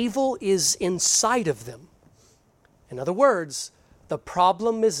 Because evil is inside of them. In other words, the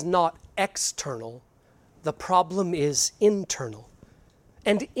problem is not external. The problem is internal.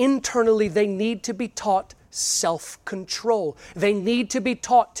 And internally, they need to be taught self-control. They need to be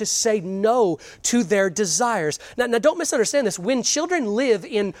taught to say no to their desires. Now don't misunderstand this. When children live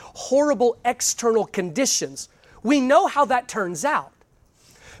in horrible external conditions, we know how that turns out.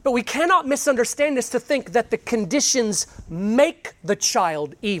 But we cannot misunderstand this to think that the conditions make the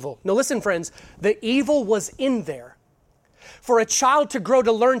child evil. Now listen, friends, the evil was in there. For a child to grow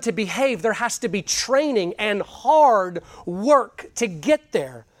to learn to behave, there has to be training and hard work to get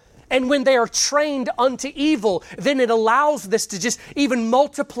there. And when they are trained unto evil, then it allows this to just even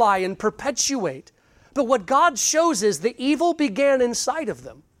multiply and perpetuate. But what God shows is the evil began inside of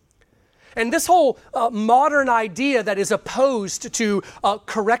them. And this whole modern idea that is opposed to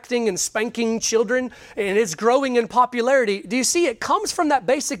correcting and spanking children and is growing in popularity, do you see it comes from that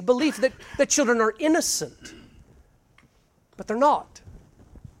basic belief that children are innocent. But they're not.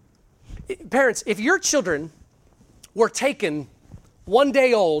 Parents, if your children were taken one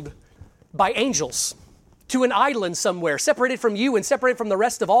day old by angels to an island somewhere, separated from you and separated from the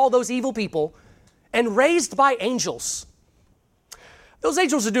rest of all those evil people, and raised by angels, those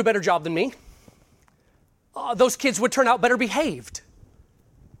angels would do a better job than me. Those kids would turn out better behaved.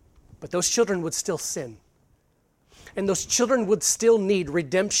 But those children would still sin. And those children would still need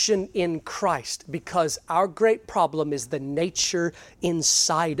redemption in Christ, because our great problem is the nature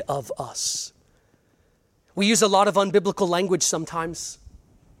inside of us. We use a lot of unbiblical language sometimes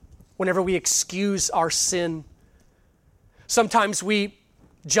whenever we excuse our sin. Sometimes we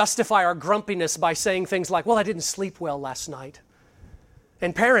justify our grumpiness by saying things like, well, I didn't sleep well last night.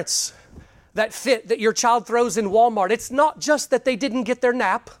 And parents, that fit that your child throws in Walmart, it's not just that they didn't get their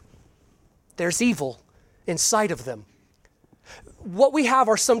nap. There's evil inside of them. What we have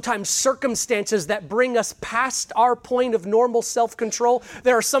are sometimes circumstances that bring us past our point of normal self-control.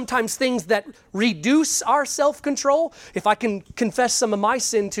 There are sometimes things that reduce our self-control. If I can confess some of my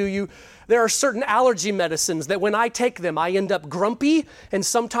sin to you, there are certain allergy medicines that when I take them, I end up grumpy and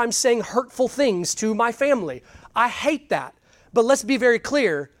sometimes saying hurtful things to my family. I hate that. But let's be very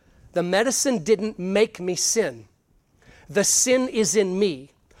clear. The medicine didn't make me sin. The sin is in me.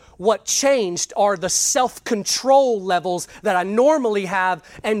 What changed are the self-control levels that I normally have,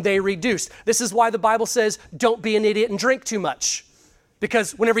 and they reduced. This is why the Bible says, don't be an idiot and drink too much.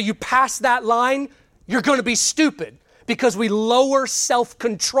 Because whenever you pass that line, you're going to be stupid, because we lower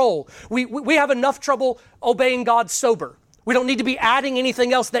self-control. We have enough trouble obeying God sober. We don't need to be adding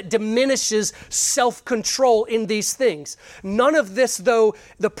anything else that diminishes self-control in these things. None of this, though,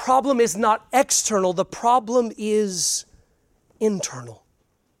 the problem is not external. The problem is internal.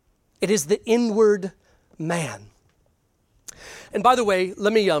 It is the inward man. And by the way,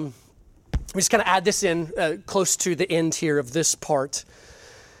 let me just kind of add this in close to the end here of this part.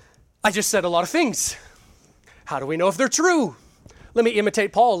 I just said a lot of things. How do we know if they're true? Let me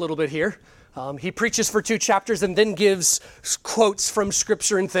imitate Paul a little bit here. He preaches for 2 chapters and then gives quotes from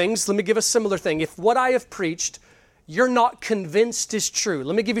Scripture and things. Let me give a similar thing. If what I have preached you're not convinced is true,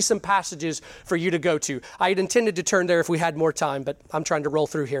 let me give you some passages for you to go to. I had intended to turn there if we had more time, but I'm trying to roll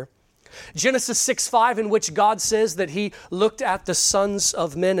through here. Genesis 6:5, in which God says that he looked at the sons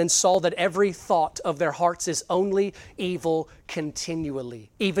of men and saw that every thought of their hearts is only evil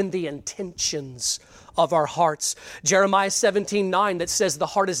continually, even the intentions of our hearts. Jeremiah 17:9, that says the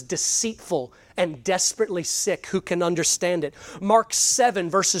heart is deceitful and desperately sick. Who can understand it? Mark 7,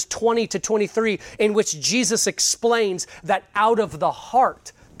 verses 20 to 23, in which Jesus explains that out of the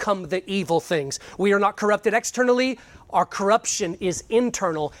heart come the evil things. We are not corrupted externally. Our corruption is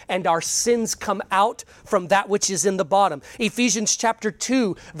internal, and our sins come out from that which is in the bottom. Ephesians chapter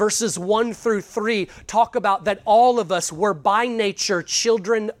 2, verses 1 through 3 talk about that all of us were by nature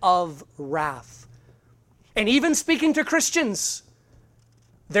children of wrath. And even speaking to Christians,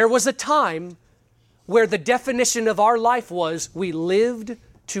 there was a time where the definition of our life was we lived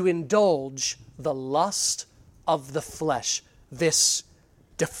to indulge the lust of the flesh. This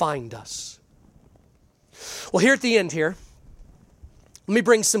defined us. Well, here at the end here, let me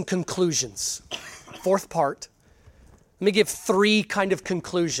bring some conclusions. Fourth part. Let me give 3 kind of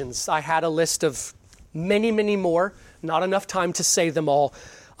conclusions. I had a list of many, many more. Not enough time to say them all.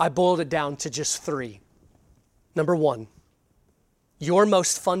 I boiled it down to just 3. Number 1, your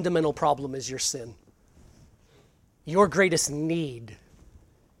most fundamental problem is your sin. Your greatest need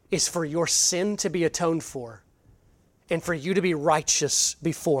is for your sin to be atoned for and for you to be righteous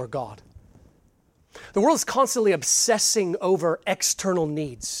before God. The world is constantly obsessing over external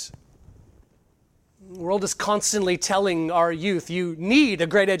needs. The world is constantly telling our youth, you need a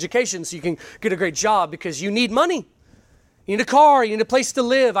great education so you can get a great job because you need money. You need a car, you need a place to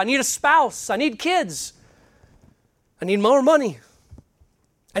live. I need a spouse, I need kids. I need more money.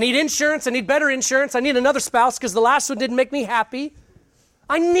 I need insurance, I need better insurance. I need another spouse because the last one didn't make me happy.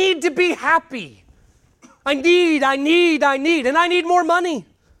 I need to be happy. I need, and I need more money.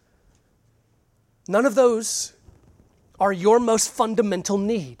 None of those are your most fundamental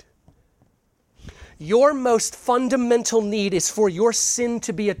need. Your most fundamental need is for your sin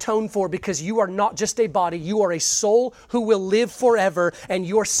to be atoned for, because you are not just a body, you are a soul who will live forever, and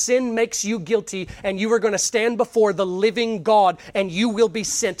your sin makes you guilty, and you are going to stand before the living God, and you will be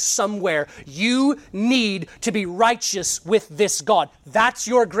sent somewhere. You need to be righteous with this God. That's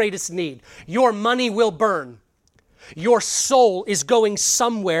your greatest need. Your money will burn. Your soul is going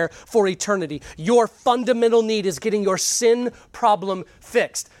somewhere for eternity. Your fundamental need is getting your sin problem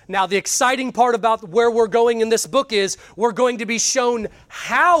fixed. Now, the exciting part about where we're going in this book is we're going to be shown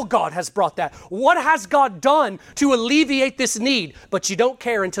how God has brought that. What has God done to alleviate this need? But you don't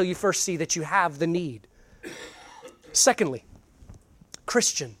care until you first see that you have the need. Secondly,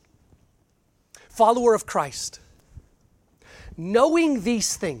 Christian, follower of Christ, knowing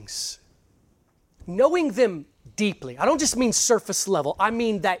these things, knowing them deeply. I don't just mean surface level. I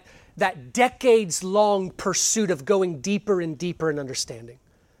mean that decades-long pursuit of going deeper and deeper in understanding.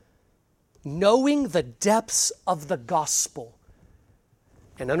 Knowing the depths of the gospel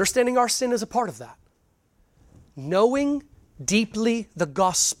and understanding our sin is a part of that. Knowing deeply the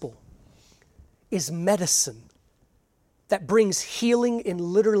gospel is medicine that brings healing in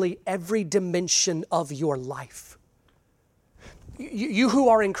literally every dimension of your life. You who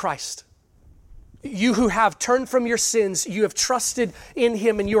are in Christ, you who have turned from your sins, you have trusted in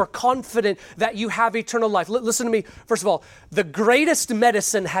Him, and you are confident that you have eternal life. Listen to me. First of all, the greatest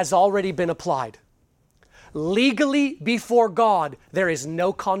medicine has already been applied. Legally, before God, there is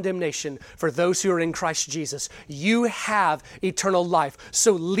no condemnation for those who are in Christ Jesus. You have eternal life.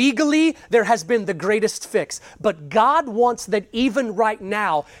 So legally, there has been the greatest fix. But God wants that even right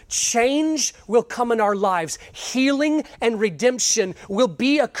now, change will come in our lives. Healing and redemption will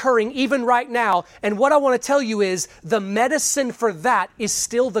be occurring even right now. And what I want to tell you is the medicine for that is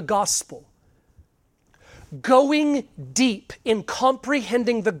still the gospel. Going deep in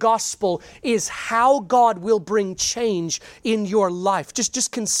comprehending the gospel is how God will bring change in your life.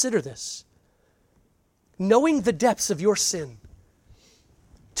 Just consider this. Knowing the depths of your sin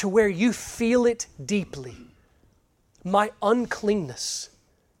to where you feel it deeply. My uncleanness,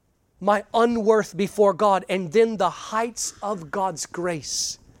 my unworth before God, and then the heights of God's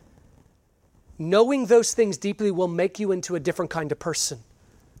grace. Knowing those things deeply will make you into a different kind of person.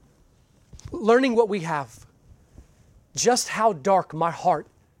 Learning what we have, just how dark my heart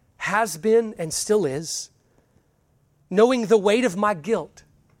has been and still is, knowing the weight of my guilt,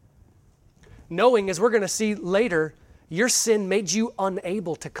 knowing, as we're going to see later, your sin made you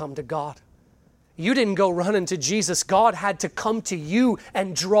unable to come to God. You didn't go running to Jesus. God had to come to you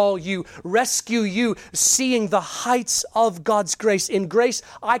and draw you, rescue you, seeing the heights of God's grace. In grace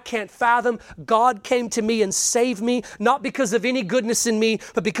I can't fathom, God came to me and saved me, not because of any goodness in me,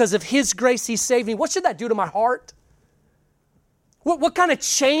 but because of His grace He saved me. What should that do to my heart? What kind of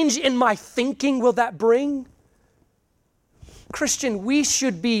change in my thinking will that bring? Christian, we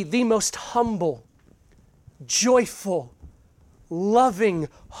should be the most humble, joyful, loving,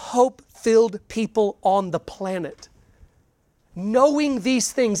 hope-filled people on the planet. Knowing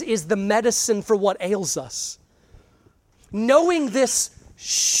these things is the medicine for what ails us. Knowing this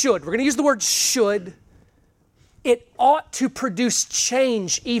should, we're going to use the word should, it ought to produce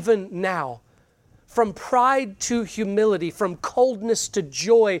change even now. From pride to humility, from coldness to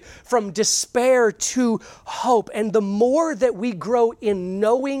joy, from despair to hope. And the more that we grow in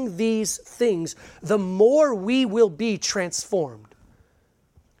knowing these things, the more we will be transformed.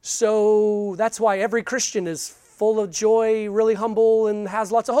 So that's why every Christian is full of joy, really humble, and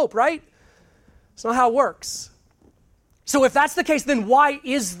has lots of hope, right? It's not how it works. So if that's the case, then why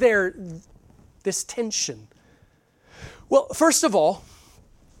is there this tension? Well, first of all,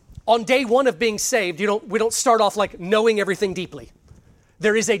 on day one of being saved, we don't start off like knowing everything deeply.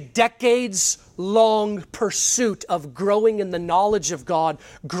 There is a decades-long pursuit of growing in the knowledge of God,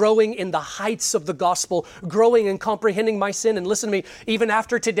 growing in the heights of the gospel, growing in comprehending my sin. And listen to me, even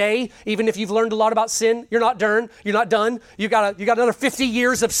after today, even if you've learned a lot about sin, you're not done. You're not done. You got another 50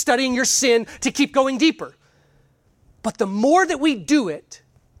 years of studying your sin to keep going deeper. But the more that we do it,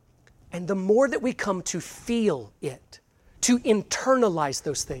 and the more that we come to feel it, to internalize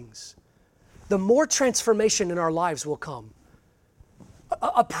those things, the more transformation in our lives will come.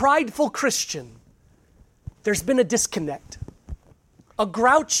 A prideful Christian, there's been a disconnect. A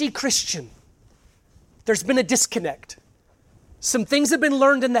grouchy Christian, there's been a disconnect. Some things have been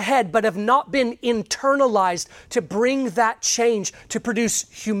learned in the head, but have not been internalized to bring that change, to produce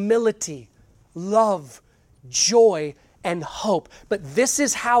humility, love, joy, and hope. But this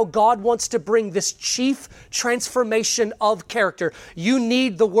is how God wants to bring this chief transformation of character. You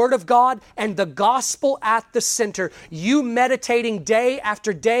need the Word of God and the gospel at the center. You meditating day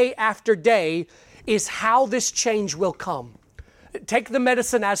after day after day is how this change will come. Take the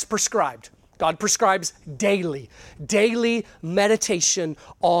medicine as prescribed. God prescribes daily meditation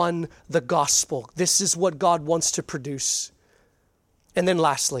on the gospel. This is what God wants to produce. And then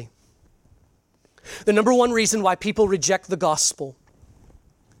lastly, the number one reason why people reject the gospel,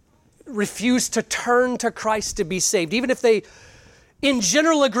 refuse to turn to Christ to be saved, even if they in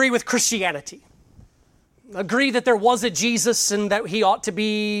general agree with Christianity, agree that there was a Jesus and that He ought to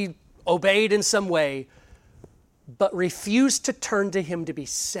be obeyed in some way, but refuse to turn to Him to be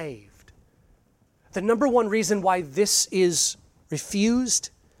saved. The number one reason why this is refused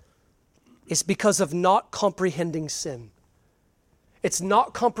is because of not comprehending sin. It's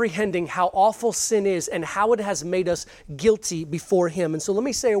not comprehending how awful sin is and how it has made us guilty before Him. And so let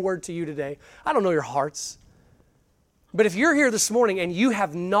me say a word to you today. I don't know your hearts. But if you're here this morning and you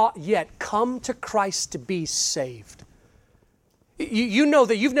have not yet come to Christ to be saved, you know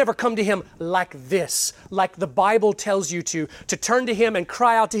that you've never come to Him like this, like the Bible tells you to turn to Him and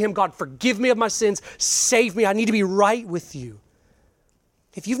cry out to Him, God, forgive me of my sins, save me, I need to be right with you.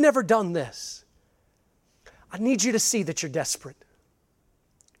 If you've never done this, I need you to see that you're desperate.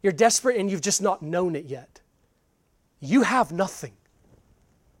 You're desperate and you've just not known it yet. You have nothing.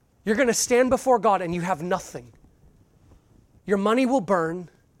 You're going to stand before God and you have nothing. Your money will burn.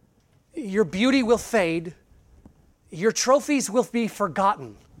 Your beauty will fade. Your trophies will be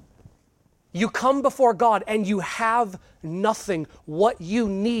forgotten. You come before God and you have nothing. What you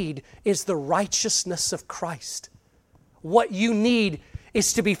need is the righteousness of Christ. What you need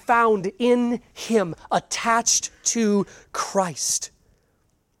is to be found in Him, attached to Christ.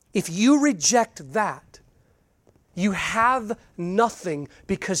 If you reject that, you have nothing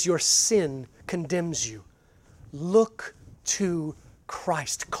because your sin condemns you. Look to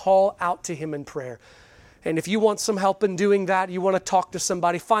Christ. Call out to Him in prayer. And if you want some help in doing that, you want to talk to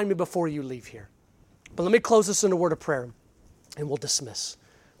somebody, find me before you leave here. But let me close this in a word of prayer and we'll dismiss.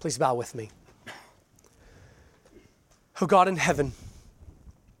 Please bow with me. Oh God in heaven,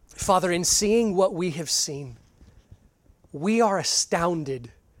 Father, in seeing what we have seen, we are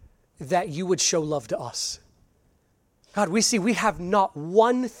astounded that you would show love to us. God, we see we have not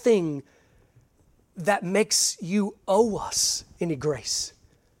one thing that makes you owe us any grace.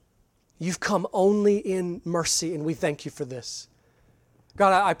 You've come only in mercy, and we thank you for this.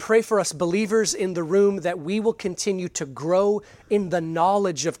 God, I pray for us believers in the room that we will continue to grow in the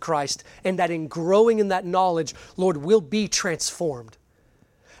knowledge of Christ, and that in growing in that knowledge, Lord, we'll be transformed.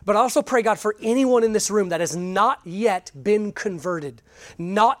 But I also pray, God, for anyone in this room that has not yet been converted,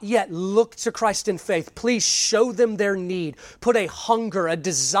 not yet looked to Christ in faith, please show them their need. Put a hunger, a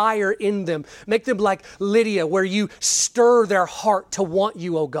desire in them. Make them like Lydia, where you stir their heart to want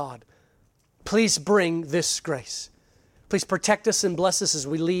you, oh God. Please bring this grace. Please protect us and bless us as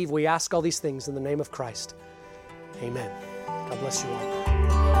we leave. We ask all these things in the name of Christ. Amen. God bless you all.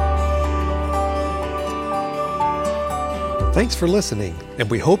 Thanks for listening, and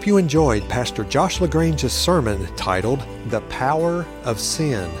we hope you enjoyed Pastor Josh LaGrange's sermon titled, The Power of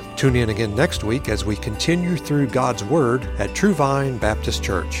Sin. Tune in again next week as we continue through God's Word at True Vine Baptist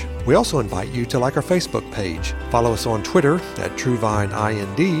Church. We also invite you to like our Facebook page, follow us on Twitter at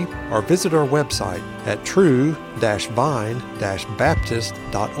TrueVineIND, or visit our website at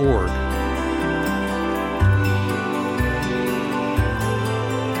true-vine-baptist.org.